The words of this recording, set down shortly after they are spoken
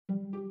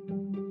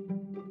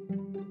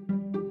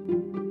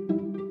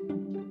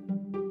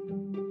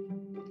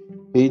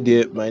Hey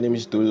there, my name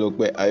is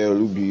Tolokwe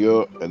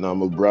Ayolubiyo, and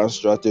I'm a brand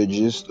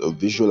strategist, a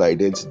visual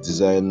identity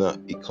designer,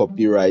 a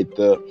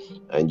copywriter,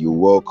 and you're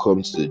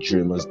welcome to the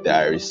Dreamer's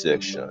Diary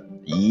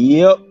section.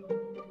 Yep.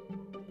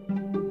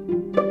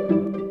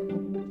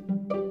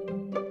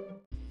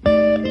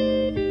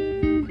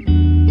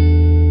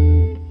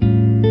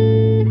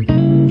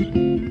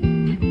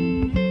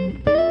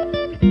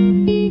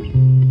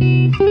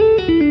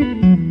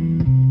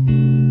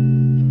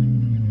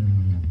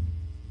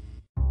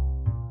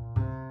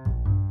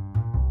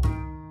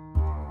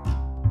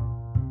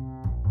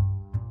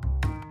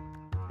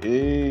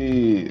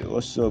 Hey,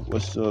 what's up?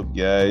 What's up,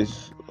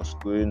 guys? What's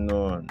going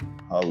on?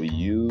 How are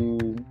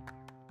you?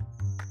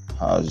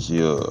 How's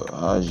your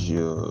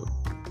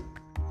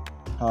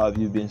how have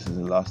you been since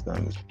the last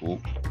time we spoke?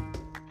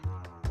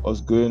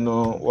 What's going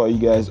on? What are you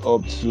guys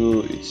up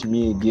to? It's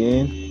me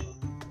again.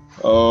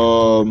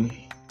 Um,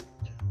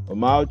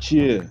 I'm out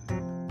here.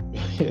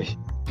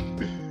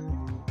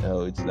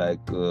 No, it's like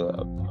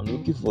I'm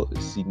looking for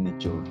a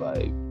signature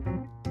vibe.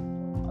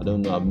 I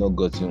don't know. I've not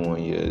gotten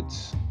one yet.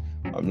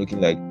 I'm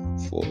looking like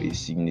for a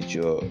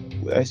signature.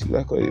 Would I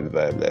like call it a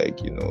vibe?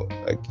 Like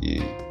like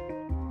a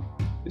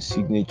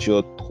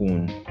signature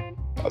tone.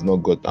 I've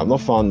not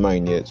found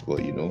mine yet,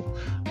 but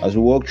as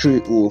we walk through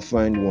it, we'll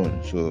find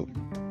one. So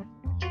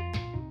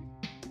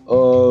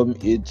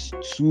it's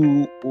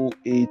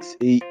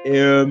 2:08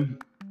 a.m.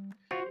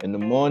 in the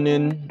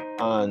morning,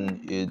 and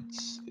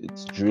it's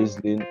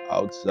drizzling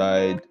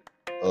outside.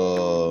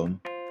 Um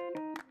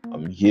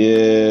I'm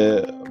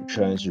here. I'm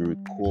trying to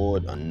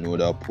record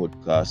another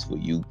podcast for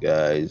you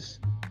guys.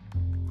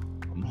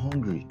 I'm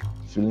hungry.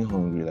 Feeling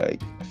hungry.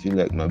 Like I feel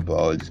like my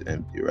bowel is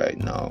empty right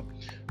now.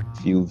 I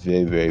feel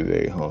very, very,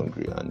 very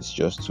hungry, and it's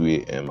just 2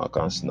 a.m. I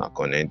can't snack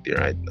on anything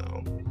right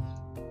now.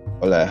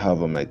 All I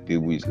have on my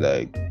table is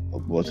like a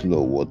bottle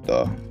of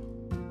water,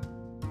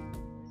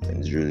 and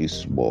it's really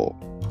small.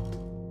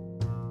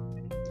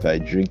 If I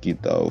drink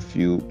it, I'll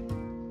feel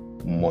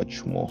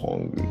much more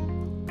hungry,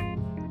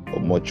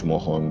 or much more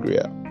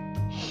hungrier.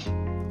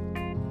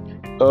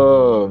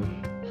 Um,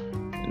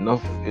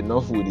 enough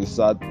with the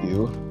sad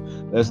tale.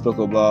 Let's talk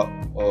about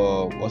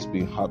what's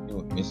been happening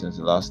with me since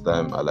the last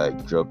time I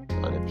dropped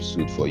an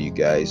episode for you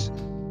guys.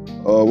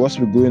 What's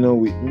been going on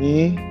with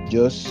me?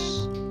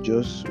 Just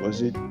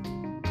was it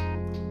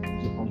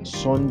on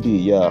Sunday?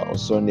 Yeah, on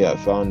Sunday I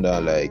found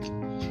out like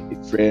a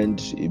friend,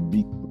 a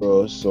big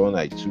bro, someone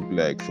I took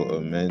like for a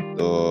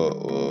mentor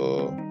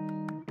or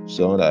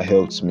someone that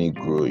helped me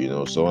grow,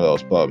 someone that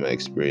was part of my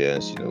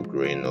experience,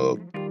 growing up.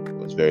 It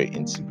was very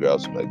integral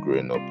to my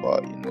growing up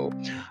part.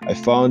 I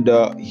found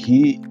out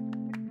he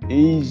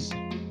is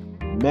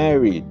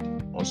married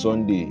on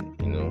Sunday.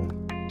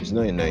 He's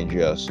not in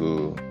Nigeria,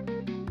 so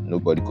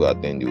nobody could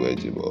attend the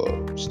wedding,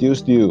 but still,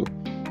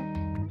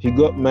 he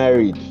got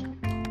married.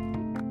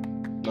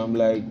 And I'm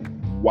like,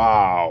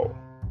 wow,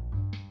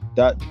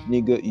 that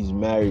nigga is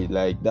married.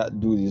 Like,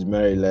 that dude is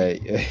married.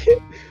 Like,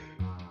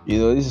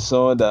 this is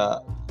someone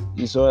that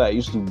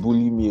used to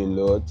bully me a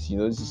lot.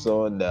 This is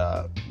someone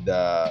that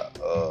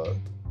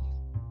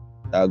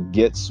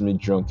gets me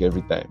drunk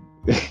every time.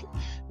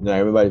 I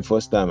remember the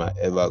first time I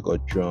ever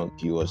got drunk,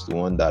 he was the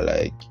one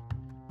that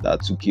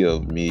took care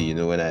of me,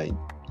 when I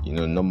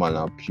normal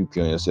and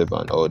puking on yourself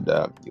and all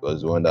that. He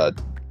was the one that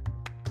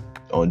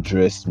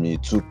undressed me,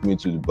 took me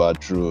to the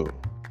bathroom,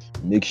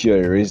 make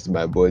sure he raised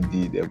my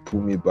body, then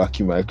put me back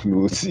in my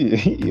clothes.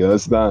 You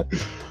understand?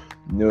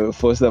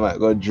 First time I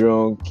got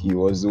drunk, he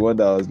was the one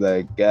that was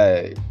like,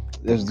 guy,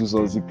 let's do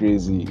something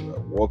crazy. I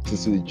walked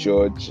into the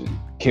church,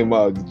 came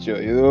out of the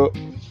church.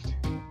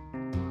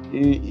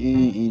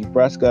 He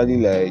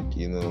practically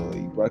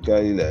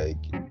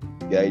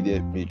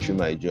guided me through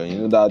my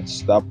journey.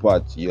 That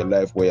part of your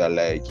life where you're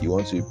like, you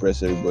want to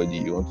impress everybody,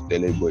 you want to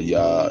tell everybody,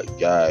 yeah,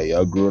 guy,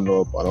 you're grown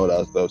up and all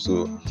that stuff.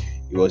 So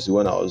he was the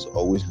one I was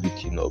always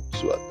looking up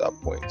to at that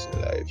point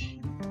in life.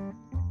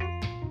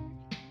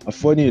 And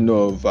funny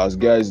enough, as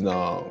guys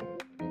now,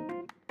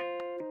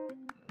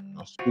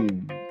 I'm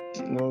speaking,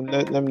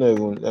 let me not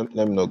even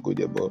let me not go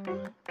there, but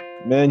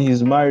man,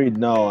 he's married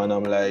now, and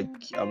I'm like,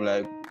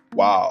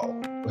 wow.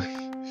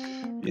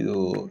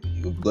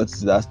 We've got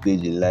to that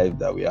stage in life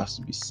that we have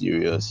to be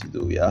serious.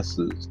 We have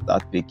to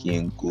start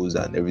taking goals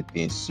and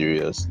everything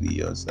seriously.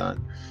 You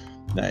understand?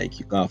 Like,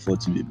 you can't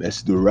afford to be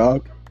messing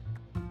around.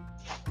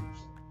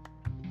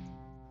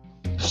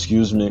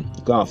 Excuse me.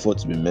 You can't afford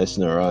to be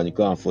messing around. You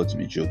can't afford to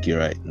be joking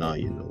right now.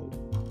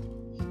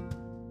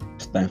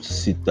 It's time to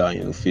sit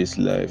down. Face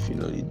life.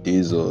 The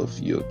days of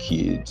your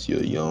kids,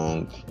 you're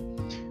young.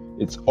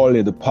 It's all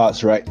in the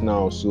past right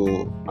now.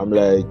 So I'm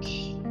like,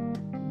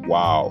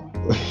 wow.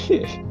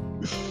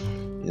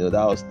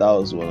 That was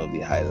one of the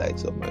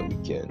highlights of my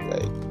weekend.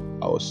 Like,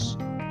 I was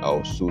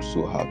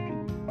so happy.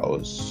 I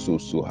was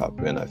so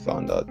happy when I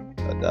found out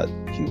that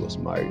he was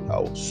married. I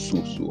was so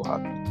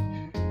happy.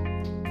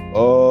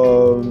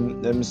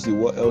 Let me see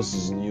what else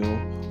is new.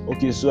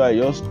 Okay, so I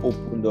just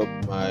opened up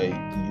my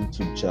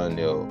YouTube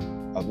channel.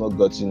 I've not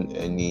gotten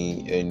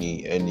anything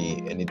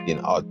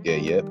out there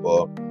yet,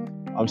 but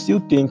I'm still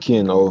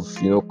thinking of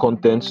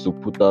contents to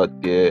put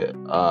out there.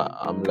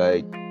 I'm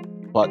like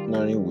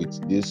partnering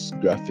with this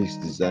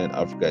graphics design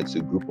Africa. It's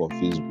a group on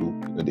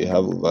Facebook. They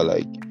have over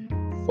like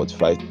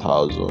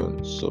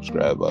 45,000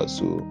 subscribers.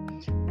 So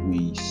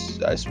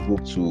I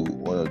spoke to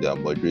one of their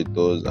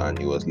moderators, and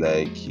he was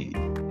like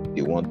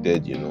they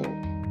wanted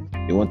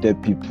they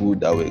wanted people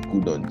that were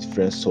good on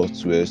different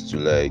softwares to,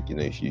 like,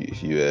 if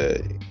you were,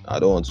 I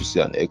don't want to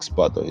say an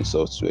expert on a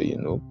software,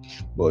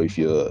 but if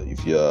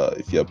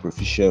you're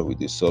proficient with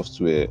the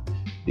software,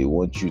 they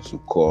want you to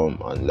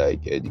come and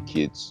like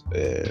educate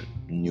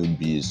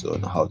newbies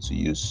on how to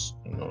use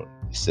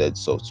said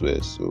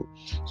software. So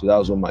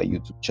that's what my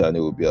YouTube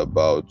channel will be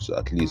about.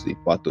 At least a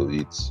part of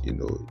it,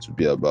 to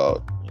be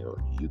about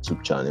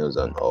YouTube channels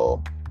and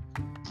all.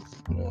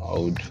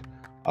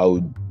 I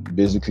would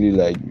basically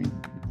like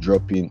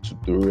dropping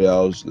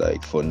tutorials,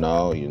 like for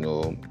now,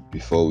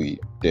 before we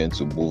tend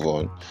to move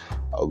on.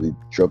 I'll be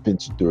dropping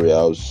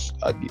tutorials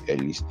at the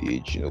early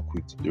stage,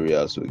 quick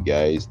tutorials for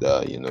guys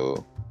that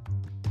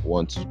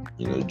want to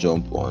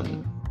jump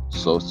on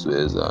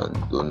softwares and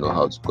don't know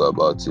how to go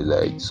about it.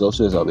 Like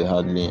softwares I'll be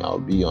handling, I'll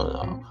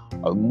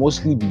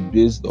mostly be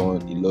based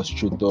on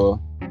Illustrator.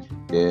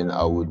 Then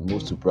I would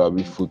move to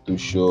probably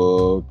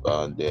Photoshop,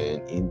 and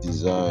then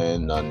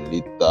InDesign, and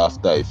later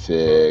After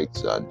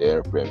Effects, and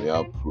then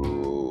Premiere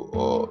Pro,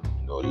 or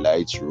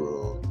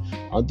Lightroom.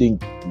 I don't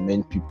think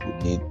many people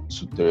need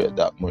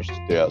that much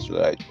tutorials for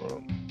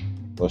Lightroom,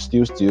 but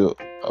still,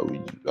 I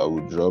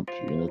would drop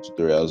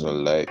tutorials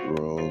on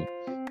Lightroom,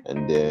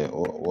 and then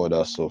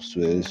other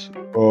softwares.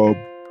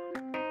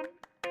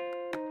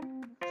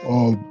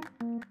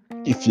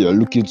 If you're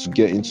looking to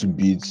get into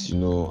beats,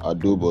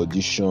 Adobe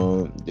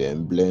Audition,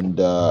 then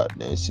Blender,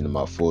 then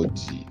Cinema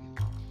 4D.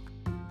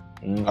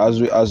 As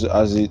the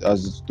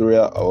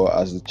tutorial or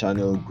as the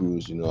channel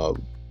grows, I'll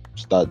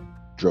start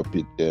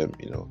dropping them,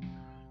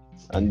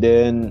 and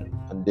then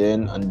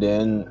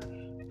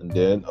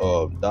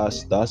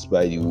that's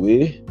by the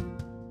way.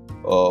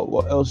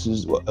 What else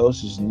is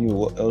new?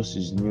 What else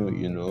is new?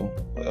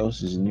 What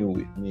else is new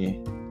with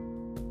me?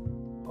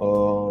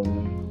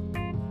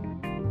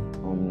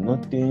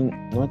 Nothing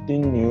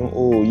new.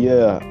 Oh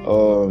yeah.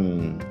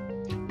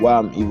 Why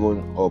I'm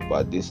even up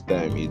at this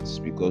time, it's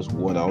because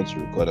one, I want to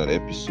record an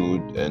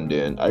episode, and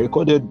then I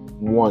recorded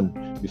one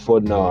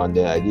before now, and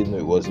then I didn't know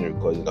it wasn't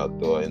recording at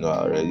all. I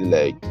already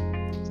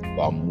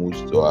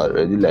bamboozled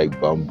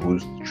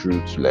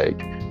through to like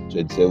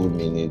 27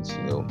 minutes,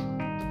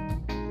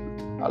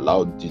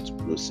 allowed it to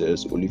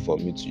process, only for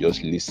me to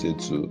just listen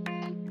to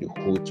the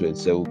whole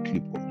 27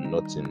 clip of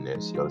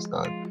nothingness. You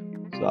understand?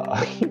 So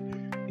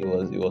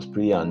it was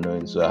pretty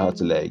annoying. So I had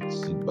to like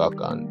sit back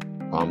and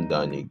calm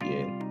down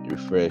again,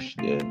 refresh,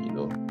 then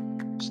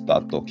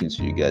start talking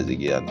to you guys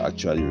again and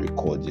actually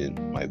recording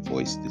my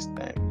voice this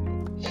time.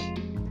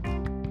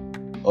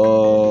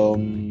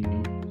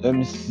 Let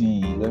me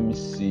see.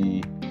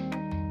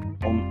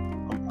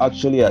 I'm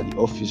actually at the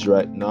office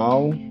right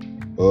now.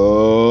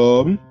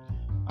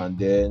 And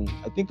then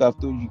I think I've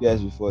told you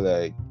guys before,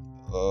 like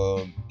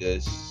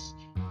there's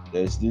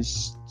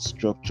this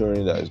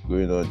structuring that is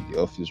going on in the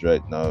office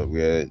right now,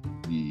 where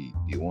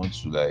they want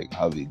to like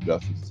have a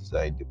graphics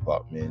design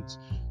department.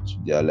 So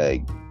they're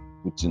like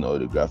putting all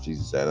the graphics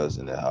designers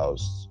in the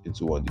house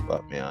into one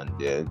department, and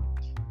then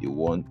they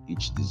want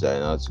each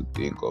designer to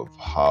think of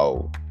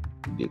how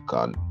you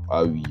can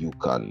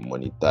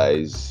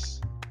monetize,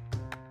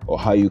 or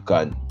how you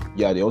can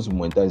they also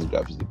monetize the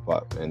graphics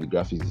department and the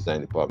graphics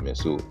design department.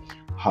 So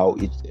how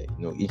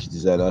each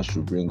designer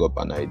should bring up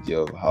an idea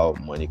of how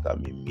money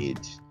can be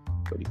made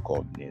for the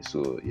company.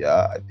 So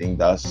yeah, I think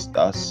that's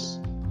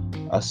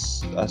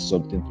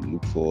something to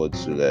look forward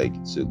to. Like,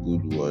 it's a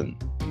good one.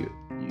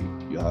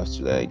 You have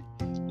to, like,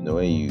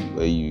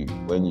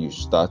 when you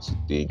start to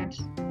think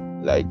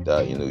like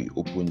that, it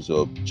opens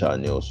up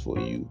channels for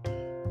you.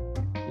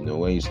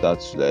 When you start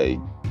to like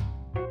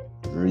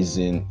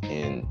reason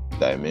in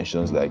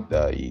dimensions like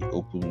that, it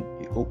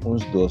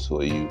opens doors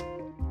for you,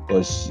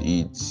 because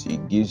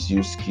it gives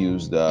you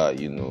skills that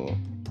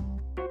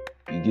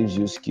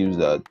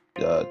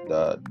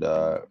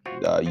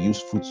that are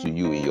useful to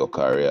you in your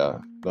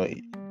career, not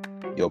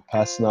your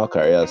personal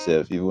career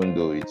self. Even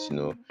though it's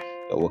you're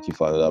working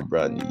for another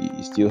brand,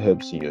 it still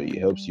helps it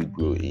helps you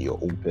grow in your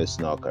own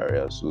personal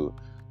career. So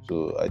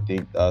I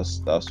think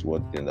that's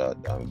one thing that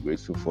I'm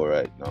grateful for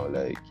right now.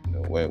 Like,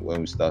 when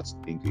we start to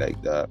think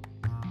like that,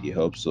 it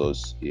helps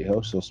us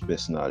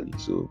personally.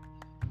 So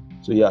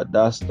yeah,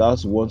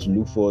 that's one to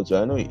look forward to.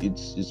 I know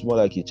it's more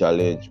like a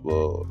challenge,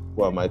 but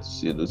who am I to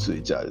say no to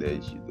a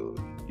challenge?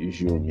 You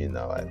show me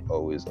now. I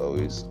always want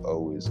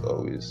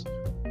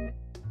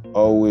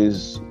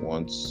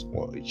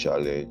a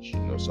challenge.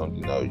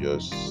 Something that will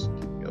just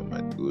keep me on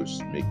my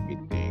toes, make me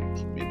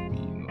think, make me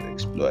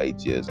explore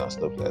ideas and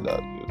stuff like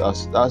that.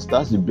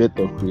 That's the bit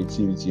of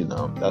creativity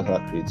now. That's how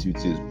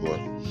creativity is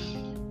born.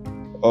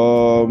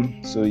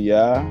 So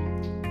yeah.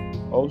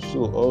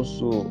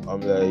 Also,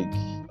 I'm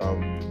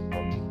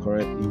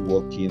currently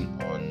working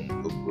on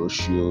a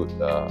brochure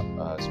that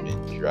has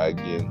been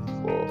dragging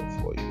for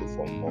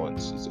for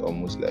months. It's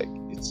almost like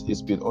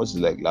it's been almost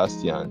like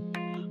last year,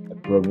 and I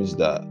promised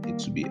that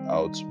it will be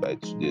out by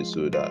today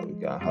so that we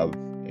can have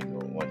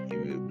one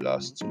email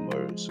blast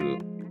tomorrow. So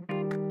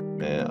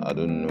man, I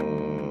don't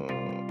know.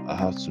 I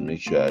have to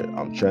make sure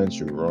I'm trying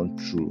to run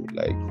through,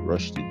 like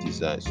rush the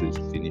design so it's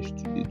finished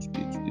today.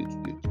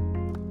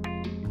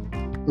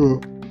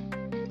 Oh,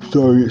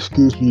 sorry,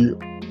 excuse me.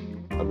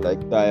 I'm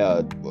like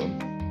tired, but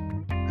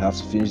I have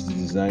to finish the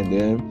design.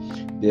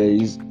 Then there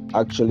is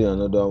actually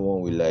another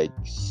one with like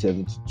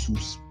 72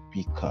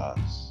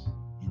 speakers.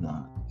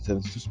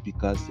 72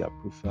 speakers, their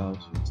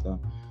profiles and stuff.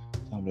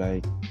 So I'm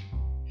like,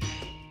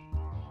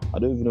 I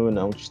don't even know when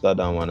I want to start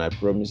that one. I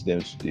promised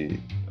them today.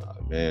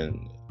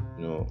 Man,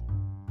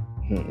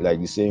 like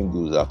the saying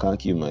goes, I can't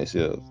keep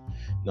myself.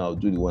 Now I'll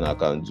do the one I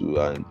can do,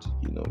 and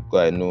because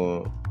I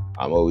know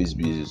I'm always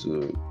busy.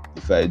 So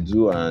if I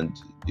do and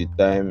the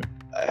time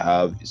I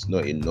have is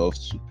not enough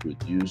to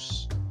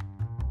produce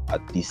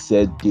at the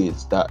set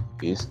date that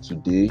is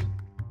today,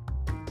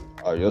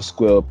 I'll just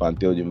square up and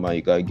tell the man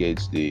you can't get it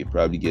today, you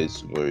probably get it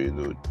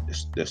tomorrow.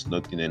 There's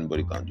nothing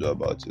anybody can do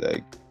about it.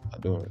 Like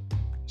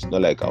it's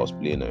not like I was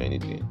playing or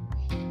anything.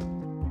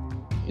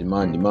 The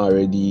man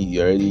already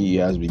he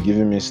has been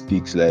giving me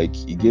sticks. Like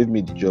he gave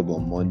me the job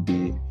on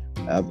Monday.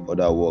 I have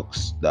other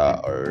works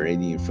that are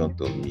already in front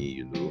of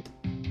me,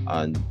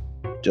 and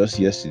just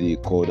yesterday he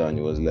called and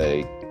he was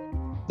like,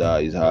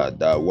 that is hard,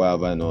 that why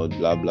have I not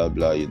blah blah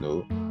blah.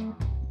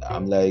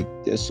 I'm like,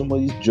 there's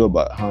somebody's job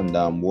at hand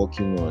that I'm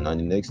working on, and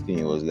the next thing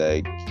it was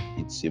like,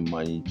 it's a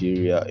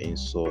managerial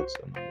insult,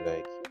 and I'm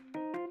like,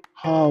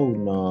 how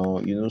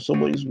now?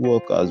 Somebody's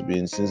work has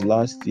been since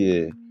last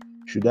year.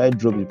 Should I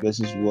drop the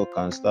person's work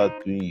and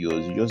start doing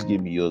yours? You just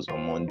gave me yours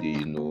on Monday. I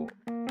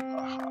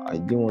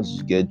didn't want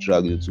to get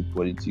dragged into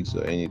politics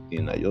or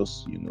anything. I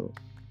just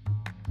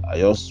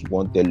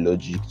wanted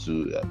logic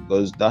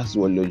because that's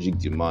what logic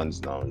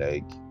demands now.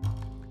 Like,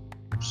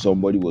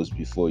 somebody was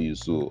before you,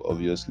 so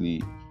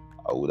obviously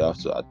I would have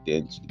to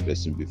attend to the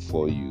person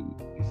before you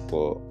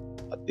before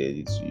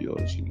attending to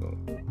yours.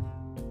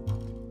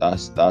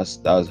 That's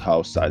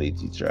how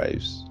sanity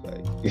thrives.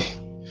 Like,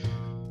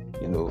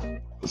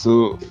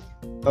 So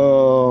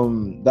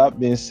that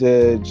being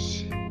said,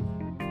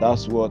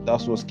 that's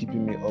what's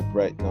keeping me up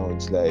right now.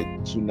 It's like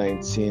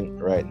 2:19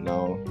 right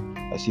now.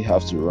 I still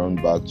have to run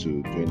back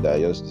to doing that.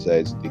 I just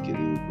decided to take a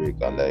little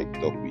break and like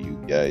talk with you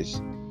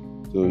guys.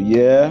 So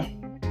yeah,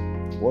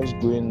 what's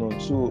going on?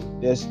 So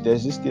there's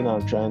this thing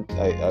I'm trying to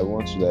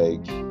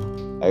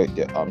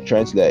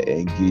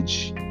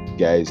engage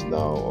guys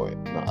now.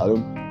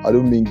 I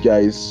don't mean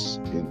guys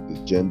in the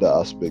gender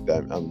aspect.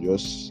 I'm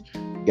just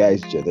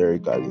guys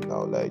generically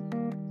now, like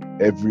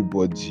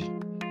everybody.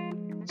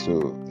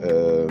 So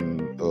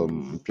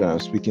I'm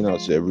speaking out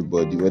to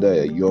everybody, whether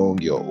you're young,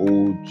 you're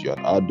old, you're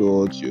an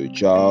adult, you're a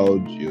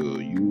child, you're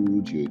a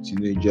youth, you're a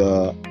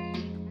teenager.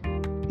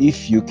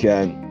 If you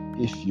can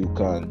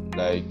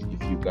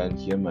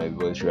hear my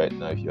voice right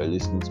now, if you're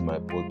listening to my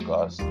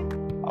podcast,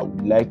 I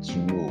would like to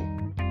know,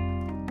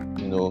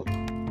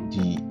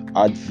 the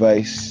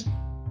advice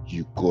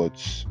you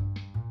got.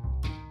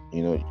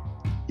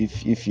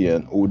 If you're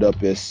an older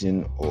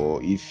person,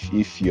 or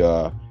if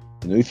you're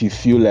if you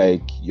feel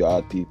like you're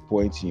at a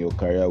point in your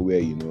career where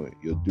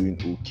you're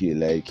doing okay,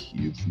 like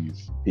you've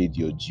paid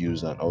your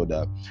dues and all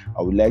that,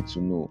 I would like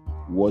to know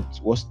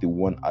what's the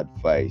one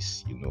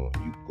advice you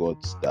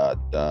got that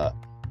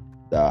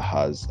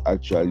has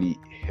actually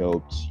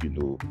helped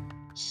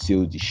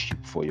sail the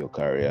ship for your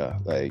career.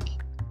 Like,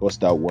 what's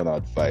that one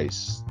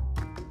advice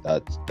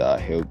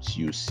that helps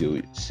you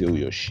sail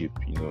your ship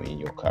in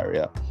your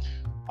career?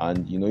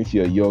 And if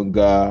you're a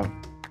younger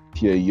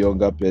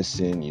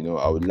person,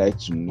 I would like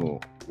to know,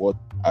 what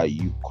are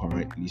you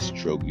currently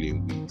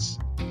struggling with?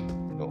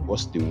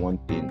 What's the one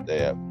thing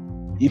that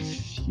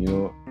if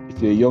you're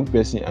a young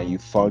person and you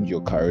found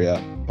your career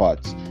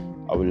path,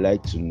 I would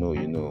like to know,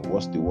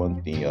 what's the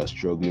one thing you're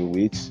struggling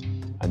with?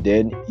 And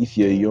then if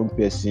you're a young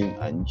person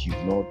and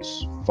you've not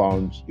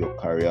found your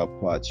career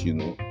path,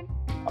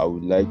 I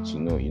would like to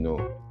know,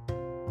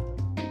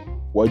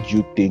 what do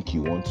you think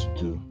you want to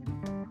do?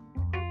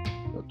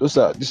 These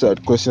are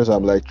the questions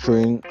I'm like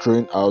throwing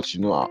out.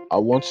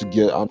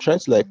 I'm trying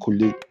to like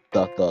collect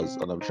data,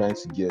 and I'm trying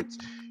to get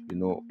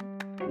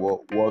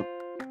what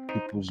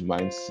people's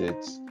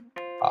mindsets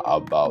are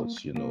about,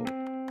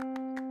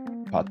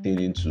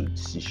 pertaining to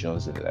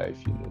decisions in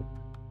life.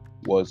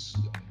 We're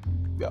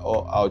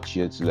all out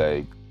here to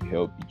like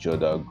help each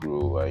other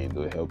grow,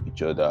 and help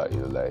each other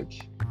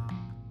like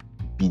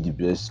be the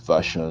best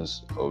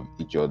versions of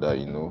each other.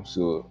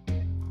 So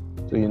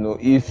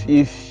if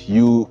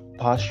you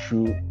pass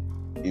through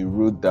a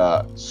road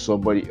that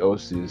somebody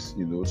else is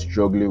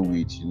struggling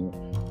with,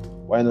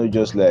 why not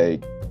just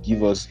like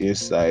give us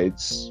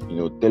insights,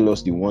 tell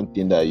us the one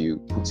thing that you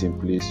put in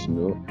place.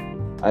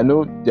 I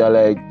know there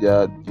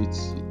are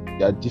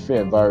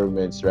different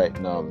environments right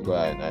now,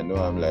 because I know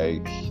I'm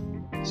like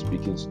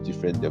speaking to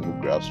different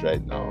demographics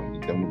right now. The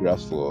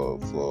demographics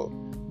for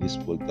this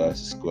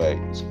podcast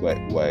is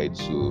quite wide.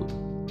 So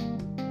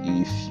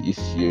if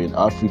you're in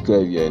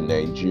Africa, if you're in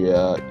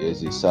Nigeria,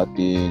 there's a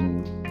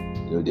certain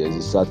air, there's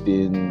a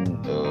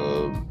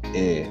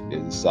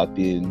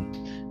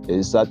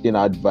certain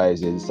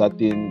advice, there's a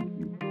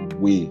certain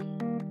way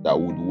that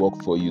would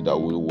work for you, that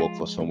would work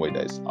for somebody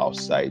that is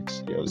outside.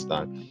 You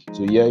understand?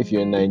 So yeah, if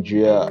you're in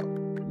Nigeria,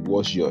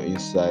 what's your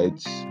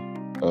insights?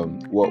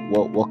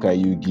 What can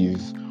you give,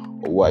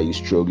 or what are you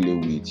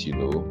struggling with?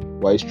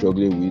 What are you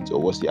struggling with,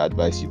 or what's the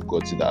advice you've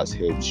gotten that has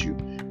helped you?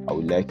 I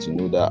would like to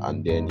know that.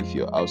 And then if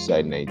you're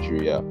outside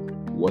Nigeria,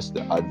 what's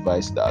the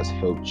advice that has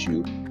helped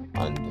you,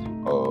 and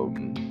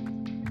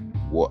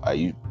what are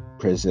you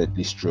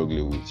presently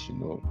struggling with?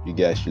 You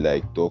guys should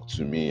talk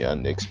to me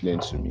and explain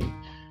to me.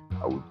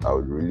 I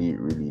would really,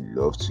 really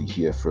love to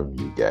hear from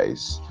you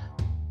guys.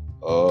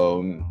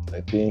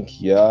 I think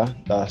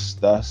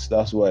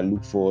that's what I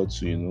look forward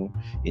to,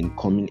 in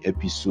coming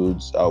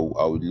episodes. I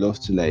would love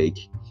to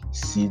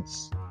sit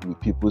with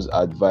people's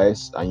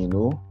advice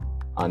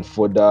and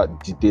further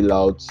detail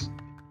out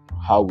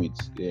how it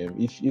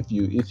if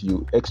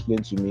you explain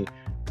to me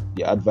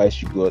the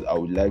advice you got. I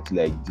would like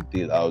to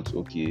detail out,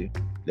 okay,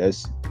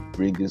 let's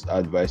bring this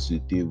advice to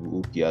the table.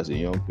 Okay, as a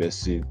young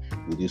person,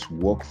 would this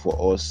work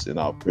for us in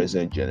our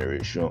present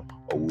generation,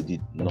 or would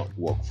it not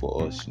work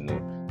for us?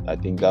 I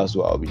think that's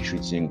what I'll be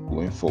treating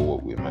going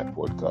forward with my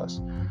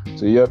podcast.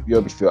 So yep,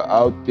 if you're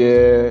out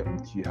there,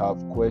 if you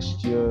have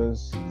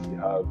questions, if you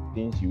have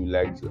things you would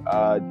like to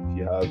add, if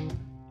you have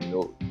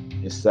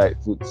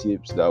insightful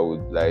tips that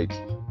would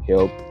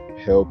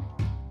help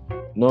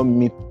not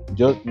me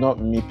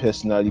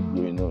personally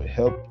grow,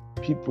 help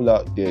people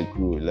out there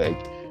grow,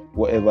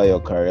 whatever your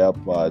career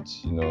path,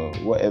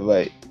 whatever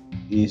it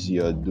is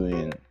you're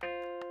doing.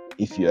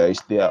 If you are a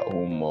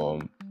stay-at-home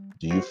mom,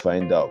 do you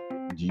find it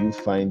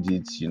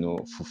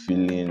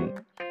fulfilling?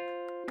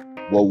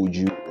 What would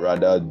you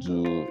rather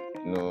do?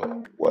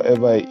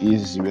 Whatever it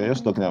is, we're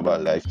just talking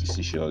about life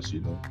decisions,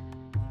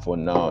 for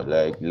now,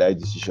 life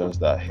decisions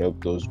that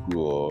helped us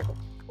grow,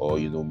 or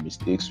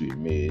mistakes we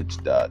made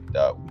that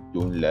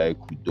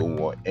we don't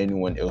want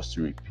anyone else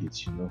to repeat,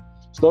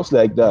 stuff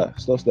like that,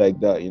 just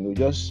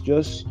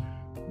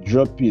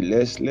drop it.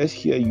 Let's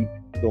hear you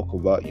talk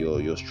about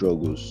your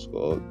struggles,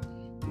 or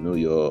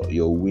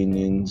your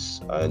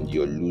winnings and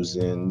your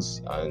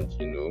losings, and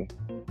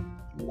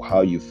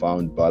how you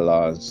found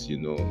balance,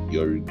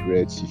 your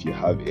regrets if you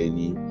have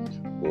any,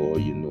 or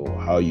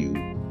how you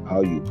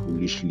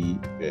bullishly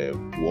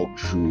walk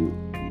through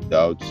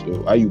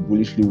how you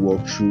bullishly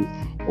walk through,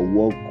 or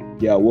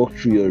walk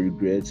through your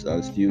regrets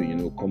and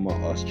still come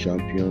out as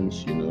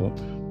champions,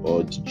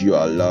 or did you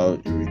allow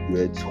the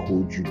regrets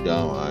hold you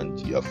down and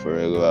you're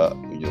forever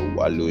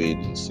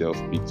wallowing in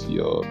self-pity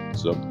or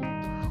something?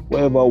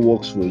 Whatever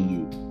works for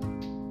you.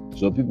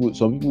 Some people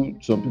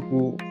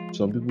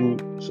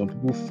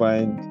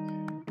find,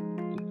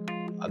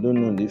 I don't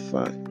know, they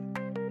find,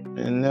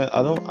 and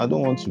I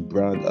don't want to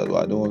brand, I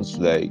don't want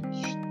to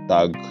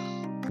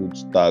put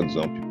tags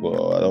on people,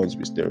 or I don't want to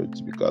be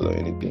stereotypical or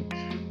anything,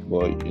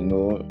 but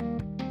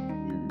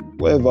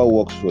whatever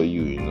works for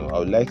you, I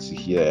would like to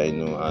hear,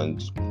 and I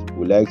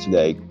would like to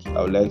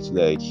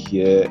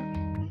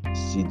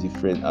see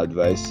different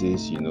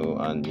advices,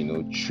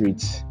 and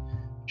treat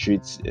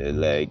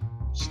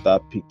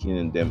start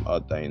picking them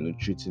out, and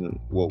treating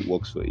what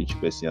works for each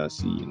person, and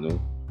see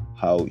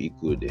how it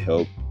could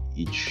help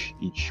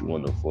each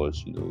one of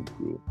us grow.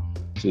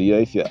 So yeah,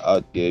 if you're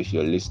out there, if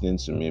you're listening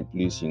to me,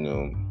 please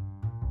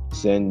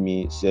send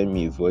me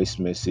a voice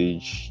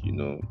message.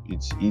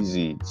 It's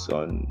easy, it's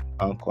on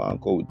Anchor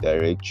will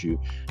direct you.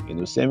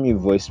 Send me a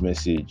voice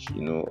message,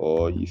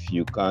 or if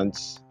you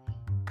can't,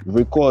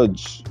 record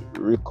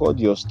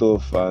your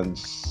stuff and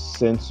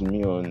send to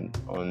me on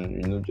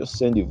just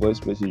send a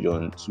voice message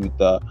on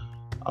Twitter.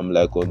 I'm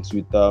on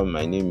Twitter,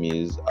 my name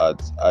is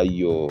at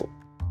Ayo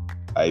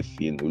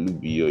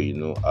Olubiyo,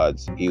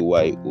 at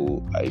AYO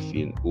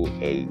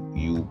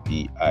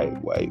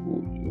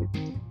Olubiyo.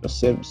 Just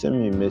send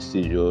me a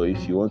message, or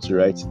if you want to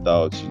write it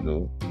out,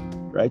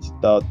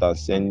 and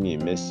send me a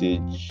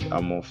message.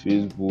 I'm on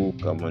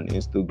Facebook, I'm on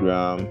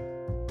Instagram,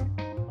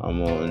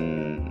 I'm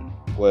on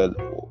what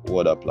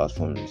other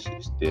platform is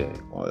there?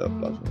 What other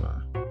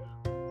platform?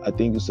 I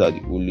think those are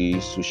the only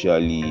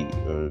socially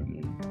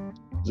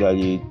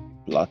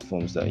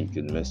platforms that you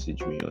can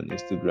message me on: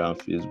 Instagram,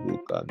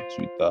 Facebook, and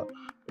Twitter.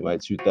 My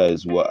Twitter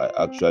is what I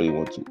actually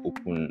want to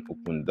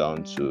open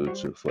down to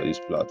for this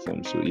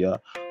platform. So yeah,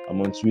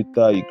 I'm on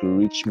Twitter. You can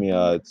reach me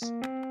at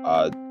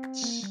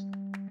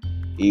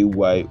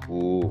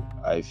AYO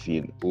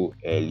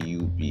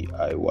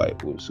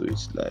Olubiyo. So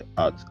it's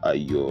at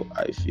Ayo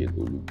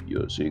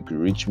Olubiyo. So you can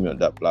reach me on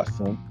that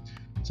platform.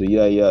 So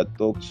yeah,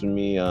 talk to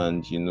me,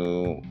 and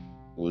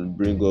we'll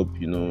bring up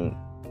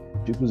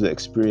people's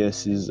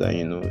experiences,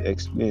 and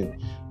explain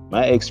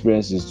my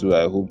experiences too.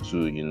 I hope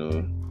to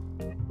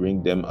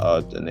bring them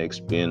out and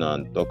explain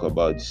and talk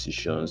about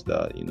decisions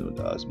that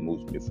that has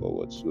moved me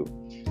forward. So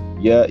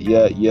yeah,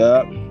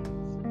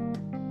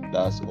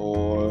 that's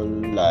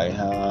all I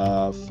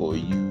have for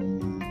you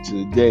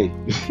today.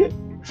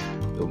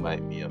 Don't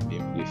mind me, I'm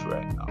being brief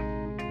right now.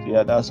 So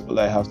yeah, that's all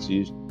I have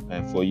to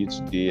and for you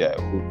today.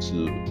 I hope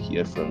to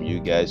hear from you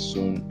guys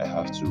soon. I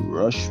have to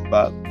rush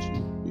back to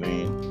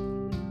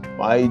doing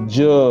my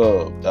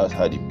job. That's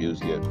how the bills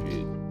get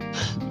paid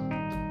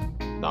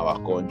in our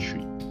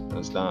country.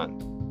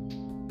 Understand?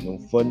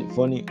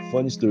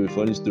 Funny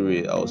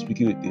story. I was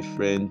speaking with a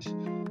friend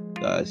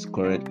that is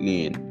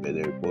currently in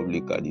Benin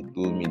Republic, and he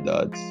told me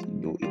that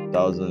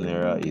 1,000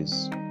 naira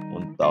is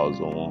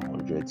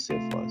 1,100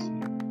 cefas,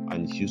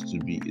 and it used to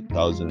be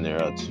 1,000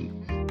 naira to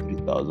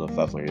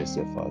 3,500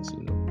 cefas.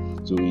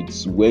 So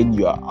it's when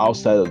you are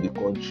outside of the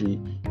country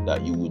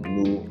that you would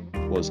know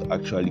what's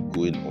actually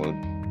going on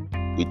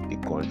with the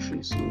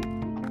country. So,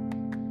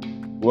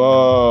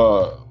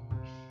 well,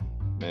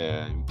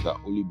 man, we can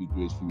only be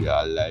grateful we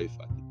are alive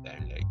at a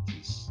time like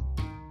this.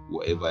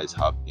 Whatever is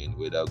happening,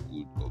 whether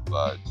good or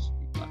bad,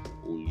 we can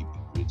only be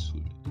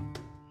grateful.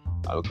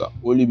 And we can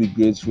only be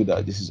grateful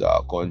that this is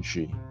our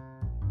country.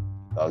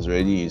 It has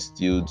already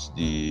instilled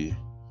the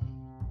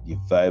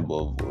vibe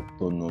of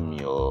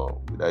autonomy,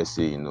 or would I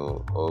say,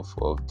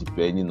 of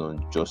depending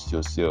on just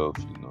yourself,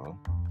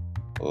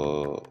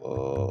 or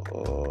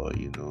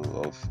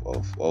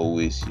of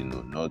always,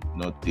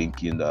 not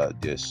thinking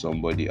that there's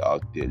somebody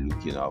out there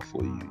looking out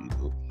for you.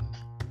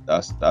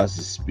 That's the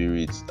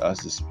spirit.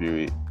 That's the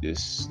spirit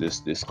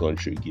this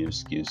country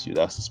gives you.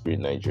 That's the spirit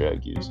Nigeria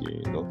gives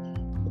you.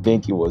 I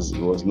think it was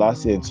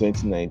last year in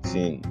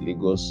 2019.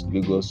 Lagos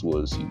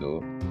was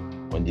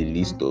on the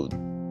list of,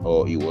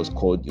 or it was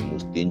called the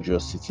most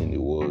dangerous city in the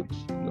world.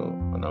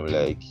 And I'm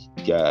like,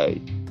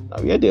 guy,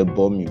 now where they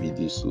bomb me with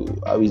this? So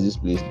how is this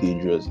place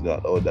dangerous and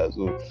all that?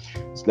 So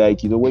it's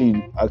like when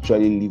you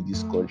actually leave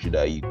this country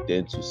that you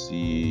tend to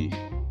see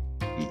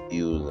the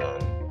ills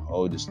and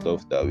all the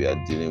stuff that we are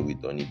dealing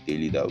with on a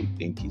daily that we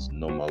think is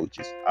normal, which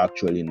is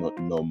actually not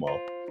normal,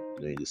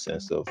 in the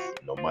sense of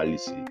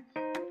normality.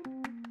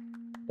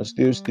 But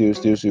still,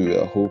 we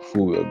are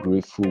hopeful, we are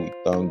grateful, we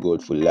thank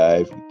God for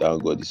life, we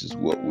thank God this is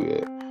what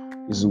we're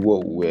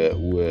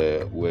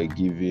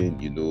given.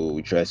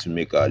 We try to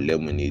make our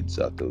lemonades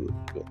out of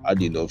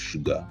add enough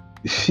sugar.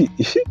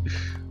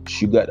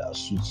 Sugar that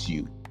suits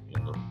you,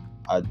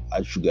 add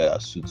sugar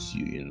that suits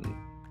you,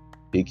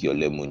 take your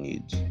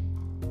lemonade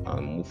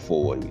and move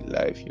forward with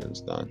life, you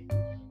understand?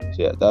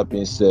 So yeah, that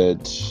being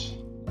said,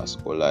 that's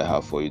all I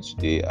have for you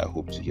today. I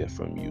hope to hear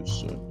from you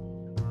soon.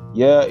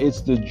 Yeah,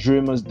 it's the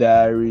Dreamer's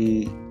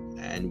Diary,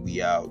 and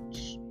we out.